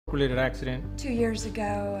Related accident. 2 years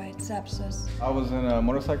ago, I had sepsis. I was in a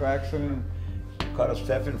motorcycle accident. Caught a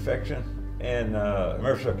staph infection, and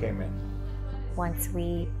MRSA came in. Once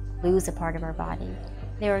we lose a part of our body,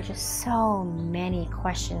 there are just so many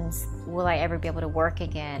questions. Will I ever be able to work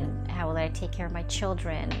again? How will I take care of my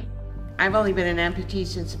children? I've only been an amputee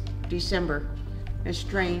since December. It's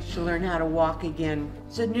strange to learn how to walk again.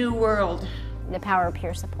 It's a new world. The power of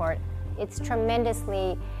peer support. It's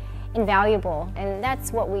tremendously invaluable, and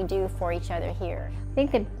that's what we do for each other here. I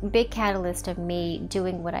think the big catalyst of me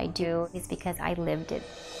doing what I do is because I lived it.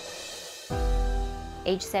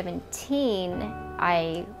 Age 17,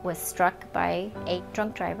 I was struck by a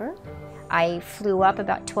drunk driver. I flew up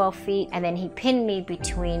about 12 feet, and then he pinned me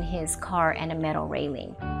between his car and a metal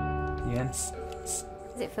railing. Yes.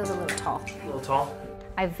 It feels a little tall. A little tall?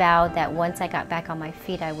 I vowed that once I got back on my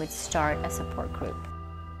feet, I would start a support group.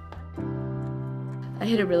 I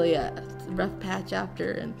hit a really rough patch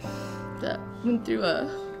after, and went through a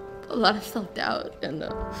lot of self-doubt. And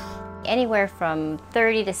Anywhere from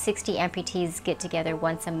 30 to 60 amputees get together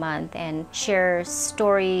once a month and share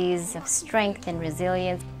stories of strength and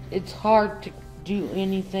resilience. It's hard to do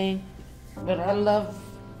anything, but I love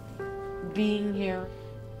being here.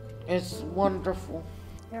 It's wonderful.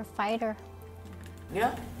 You're a fighter.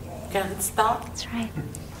 Yeah, can't stop. That's right.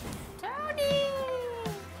 Tony!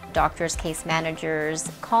 Doctors, case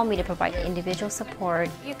managers call me to provide individual support.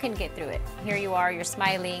 You can get through it. Here you are, you're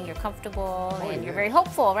smiling, you're comfortable, and you're very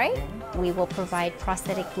hopeful, right? We will provide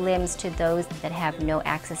prosthetic limbs to those that have no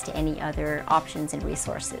access to any other options and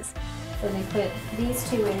resources. So they put these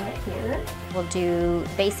two in right here. We'll do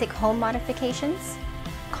basic home modifications,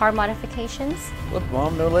 car modifications. Look,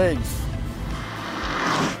 Mom, no legs.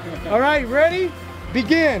 All right, ready?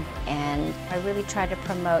 Begin. And I really try to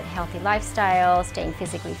promote healthy lifestyle, staying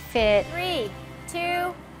physically fit. 3,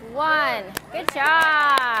 2, 1. Good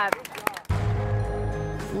job.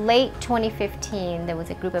 Late 2015, there was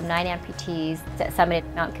a group of 9 amputees that summited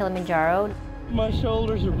Mount Kilimanjaro. My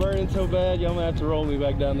shoulders are burning so bad, y'all gonna have to roll me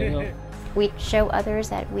back down the hill. We show others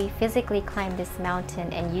that we physically climb this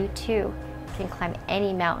mountain, and you too can climb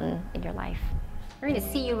any mountain in your life. We're going to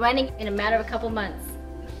see you running in a matter of a couple months.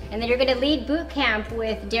 And then you're going to lead boot camp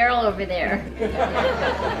with Daryl over there.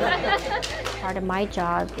 Part of my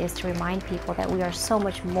job is to remind people that we are so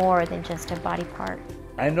much more than just a body part.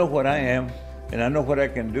 I know what I am, and I know what I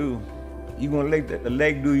can do. You gonna let the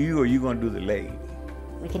leg do you, or you gonna do the leg?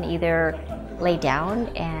 We can either lay down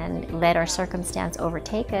and let our circumstance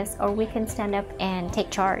overtake us, or we can stand up and take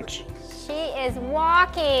charge. She is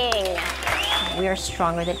walking. We are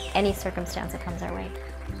stronger than any circumstance that comes our way,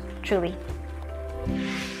 truly.